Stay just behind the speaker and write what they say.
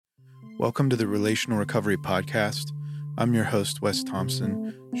Welcome to the Relational Recovery Podcast. I'm your host, Wes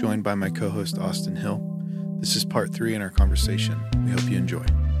Thompson, joined by my co-host, Austin Hill. This is part 3 in our conversation. We hope you enjoy.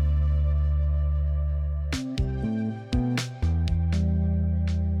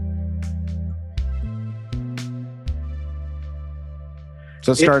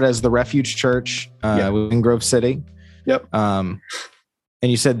 So it started as the Refuge Church in Grove City. Yep. And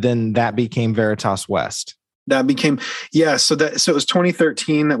you said then that became Veritas West. That became, so it was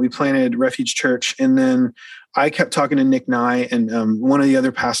 2013 that we planted Refuge Church. And then I kept talking to Nick Nye, and one of the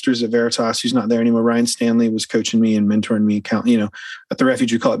other pastors at Veritas, who's not there anymore, Ryan Stanley, was coaching me and mentoring me. At the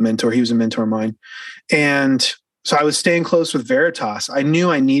Refuge, we call it mentor. He was a mentor of mine. And so I was staying close with Veritas. I knew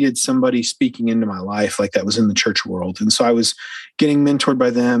I needed somebody speaking into my life like that was in the church world. And so I was getting mentored by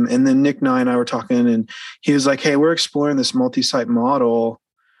them. And then Nick Nye and I were talking, and he was like, hey, we're exploring this multi-site model,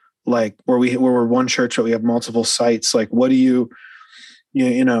 like where we're one church, but we have multiple sites. Like, what do you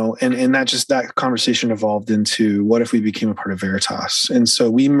know, and that conversation evolved into what if we became a part of Veritas? And so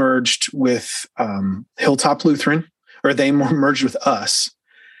we merged with Hilltop Lutheran, or they merged with us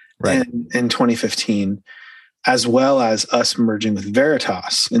in 2015, as well as us merging with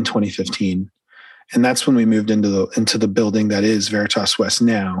Veritas in 2015. And that's when we moved into the building that is Veritas West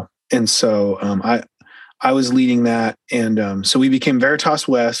now. And so I was leading that. And so we became Veritas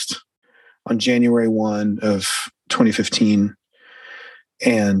West on January 1 of 2015.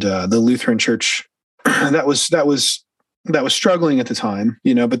 And the Lutheran church that was struggling at the time,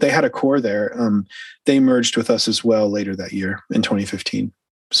 but they had a core there. They merged with us as well later that year in 2015.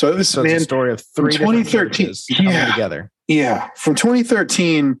 So it was it's a story of 3 different churches coming together. Yeah. From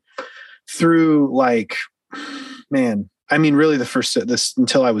 2013 through really the first this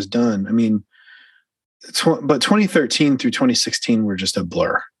until I was done. But 2013 through 2016 were just a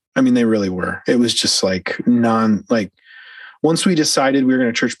blur. They really were. It was just once we decided we were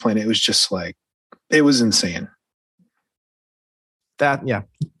going to church plant, it was just it was insane. That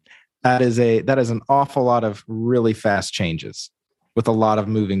is an awful lot of really fast changes with a lot of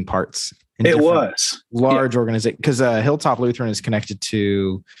moving parts. It was large organization, because Hilltop Lutheran is connected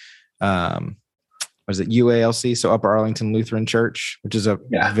to, UALC? So Upper Arlington Lutheran Church, which is a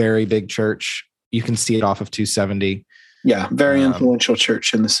very big church. You can see it off of 270. Yeah, very influential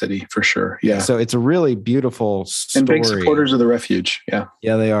church in the city for sure. Yeah. So it's a really beautiful story. And big supporters of the Refuge. Yeah.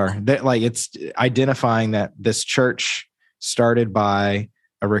 Yeah, they are. It's identifying that this church started by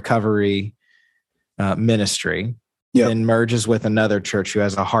a recovery ministry, then merges with another church who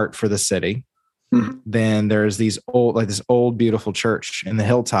has a heart for the city. Mm-hmm. Then there's this old, beautiful church in the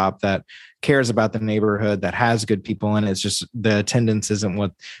Hilltop that cares about the neighborhood, that has good people in it. It's just the attendance isn't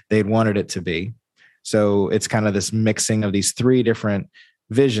what they'd wanted it to be. So it's kind of this mixing of these 3 different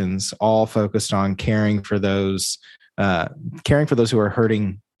visions, all focused on caring for those who are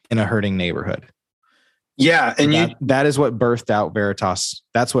hurting in a hurting neighborhood. Yeah. And that is what birthed out Veritas.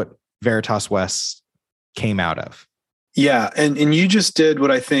 That's what Veritas West came out of. Yeah. And you just did what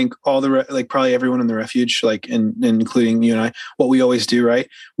I think all probably everyone in the Refuge, and including you and I, what we always do, right?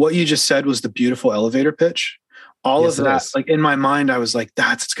 What you just said was the beautiful elevator pitch. All of that, in my mind, I was like,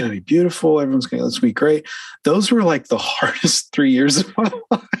 it's going to be beautiful. Everyone's going to, let's be great. Those were the hardest 3 years of my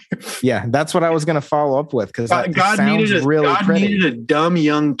life. Yeah. That's what I was going to follow up with. Because God needed a dumb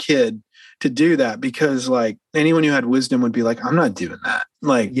young kid to do that, because anyone who had wisdom would be like, I'm not doing that.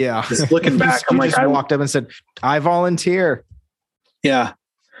 Just looking back, I walked up and said, I volunteer. Yeah.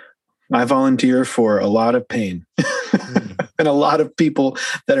 I volunteer for a lot of pain and a lot of people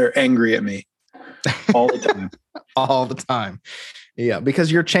that are angry at me all the time. All the time. Yeah.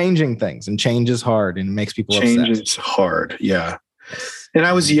 Because you're changing things, and change is hard and makes people upset. Change is hard. Yeah. And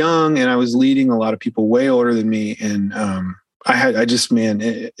I was young, and I was leading a lot of people way older than me. And,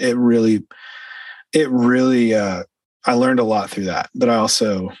 it really, I learned a lot through that, but I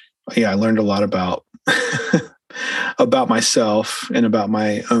also, I learned a lot about, about myself and about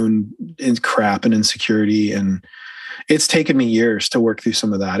my own crap and insecurity. And it's taken me years to work through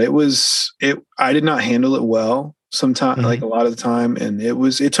some of that. I did not handle it well sometimes, a lot of the time. And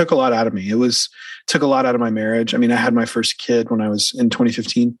it took a lot out of me. Took a lot out of my marriage. I had my first kid when I was in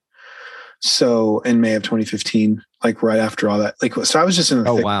 2015. So in May of 2015, right after all that, so I was just in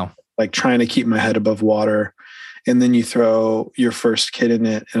trying to keep my head above water. And then you throw your first kid in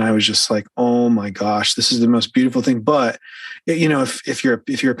it. And I was just like, oh my gosh, this is the most beautiful thing. But if you're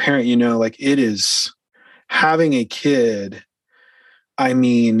a parent, it is having a kid.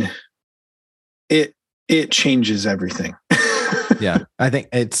 It changes everything. Yeah. I think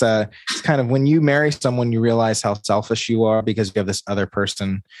it's kind of when you marry someone, you realize how selfish you are because you have this other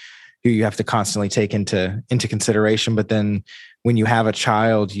person who you have to constantly take into consideration. But then when you have a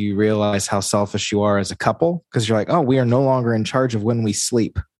child, you realize how selfish you are as a couple, because you're like, oh, we are no longer in charge of when we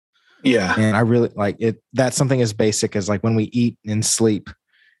sleep. Yeah. And I really like it. That's something as basic as like when we eat and sleep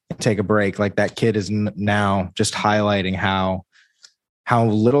and take a break, like that kid is now just highlighting how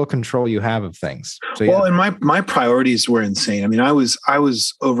little control you have of things. So, well, and my priorities were insane. I mean, I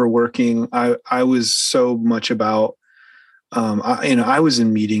was overworking. I was so much about, I was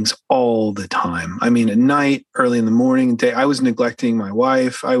in meetings all the time. I mean, at night, early in the morning, day, I was neglecting my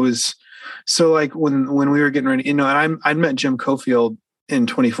wife. So like when we were getting ready, and I met Jim Cofield in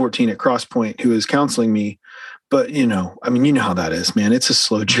 2014 at Crosspoint, who was counseling me. But, I mean, you know how that is, man. It's a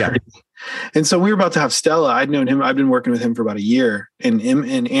slow journey. Yeah. And so we were about to have Stella. I'd known him. I've been working with him for about a year, and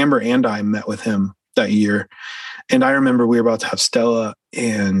Amber and I met with him that year. And I remember we were about to have Stella,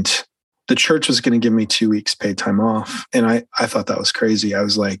 and the church was going to give me 2 weeks paid time off. And I thought that was crazy. I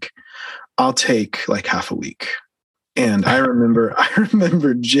was like, I'll take like half a week. And I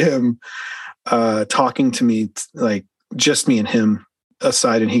remember Jim talking to me, like just me and him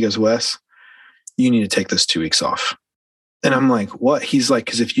aside. And he goes, Wes, you need to take this 2 weeks off. And I'm like, what? He's like,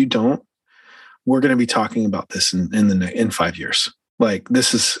 because if you don't, we're going to be talking about this in 5 years. Like,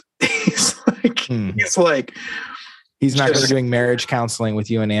 this is, he's like, he's not going to be doing marriage counseling with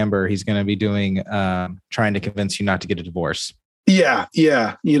you and Amber. He's going to be doing, trying to convince you not to get a divorce. Yeah.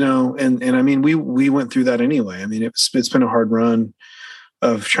 Yeah. And I mean, we went through that anyway. I mean, it's been a hard run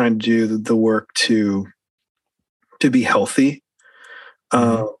of trying to do the work to be healthy.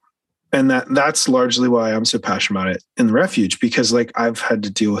 Mm-hmm. And that's largely why I'm so passionate about it in the refuge, because like I've had to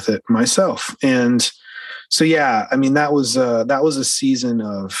deal with it myself. And so, yeah, I mean, that was a season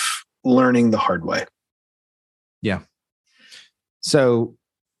of learning the hard way. Yeah. So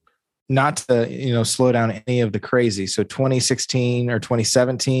not to, slow down any of the crazy. So 2016 or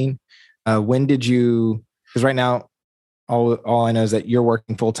 2017, when did you, because right now, all I know is that you're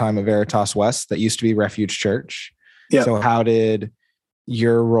working full-time at Veritas West, that used to be Refuge Church. Yeah. So how did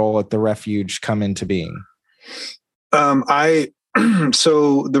your role at the Refuge come into being?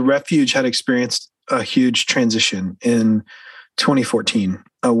 So the Refuge had experienced a huge transition in 2014,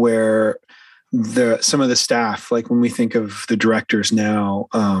 where some of the staff, like when we think of the directors now,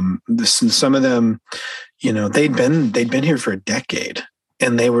 some of them, they'd been here for a decade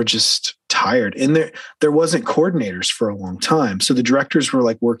and they were just tired, and there wasn't coordinators for a long time. So the directors were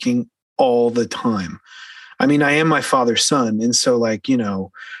like working all the time. I mean, I am my father's son. And so like,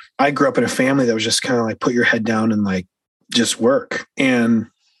 I grew up in a family that was just kind of like, put your head down and like, just work. And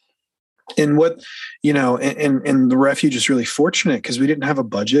what, and the Refuge is really fortunate because we didn't have a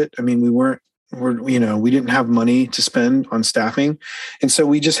budget. I mean, we didn't have money to spend on staffing. And so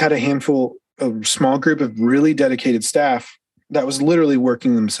we just had a small group of really dedicated staff that was literally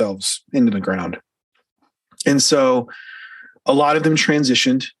working themselves into the ground. And so a lot of them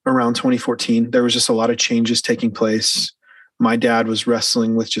transitioned around 2014. There was just a lot of changes taking place. My dad was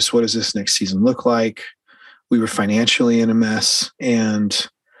wrestling with just, what does this next season look like? We were financially in a mess. And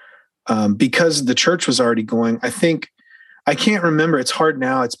because the church was already going, I can't remember. It's hard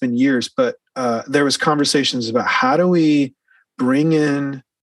now. It's been years, but there was conversations about how do we bring in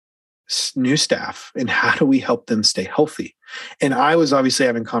new staff and how do we help them stay healthy? And I was obviously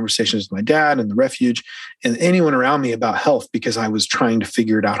having conversations with my dad and the Refuge and anyone around me about health, because I was trying to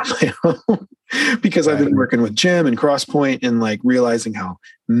figure it out on my own because I've been working with Jim and Crosspoint and like realizing how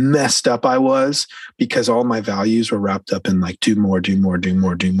messed up I was because all my values were wrapped up in like, do more,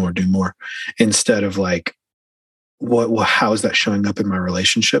 instead of like, how is that showing up in my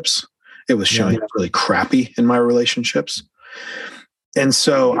relationships? It was showing up really crappy in my relationships. And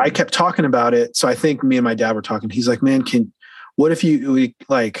so I kept talking about it. So I think me and my dad were talking. He's like, man, what if we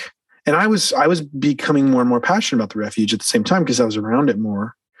like, and I was becoming more and more passionate about the Refuge at the same time because I was around it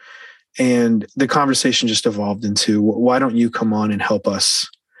more. And the conversation just evolved into, why don't you come on and help us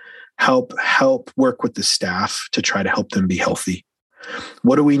help work with the staff to try to help them be healthy?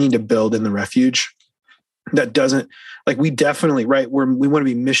 What do we need to build in the Refuge that doesn't, like, we definitely, right, we want to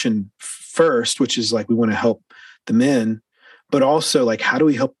be mission first, which is like, we want to help the men, but also like, how do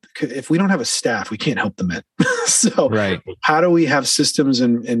we help? If we don't have a staff, we can't help the men. So how do we have systems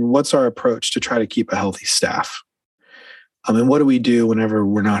and what's our approach to try to keep a healthy staff? And what do we do whenever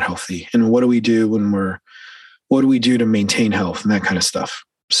we're not healthy? And what do we do what do we do to maintain health and that kind of stuff?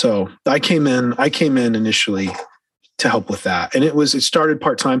 So I came in initially to help with that. And it started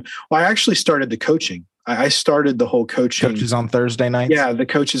part-time. Well, I actually started the coaching. I started the whole coaching. Coaches on Thursday nights? Yeah, the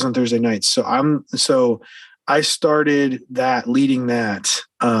coaches on Thursday nights. So I started leading that,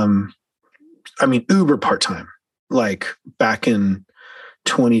 uber part-time, like back in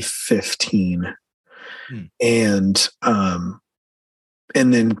 2015. And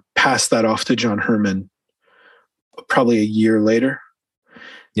then passed that off to John Herman probably a year later.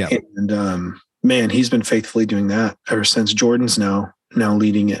 Yeah. And man, he's been faithfully doing that ever since. Jordan's now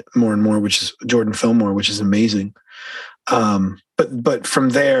leading it more and more, which is Jordan Fillmore, which is amazing. But from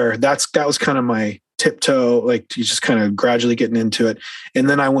there, that was kind of my tiptoe, like you just kind of gradually getting into it. And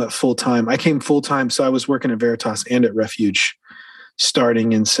then I went full-time. I came full-time. So I was working at Veritas and at Refuge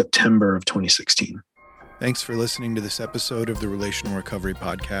starting in September of 2016. Thanks for listening to this episode of the Relational Recovery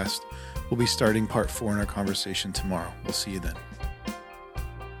Podcast. We'll be starting part 4 in our conversation tomorrow. We'll see you then.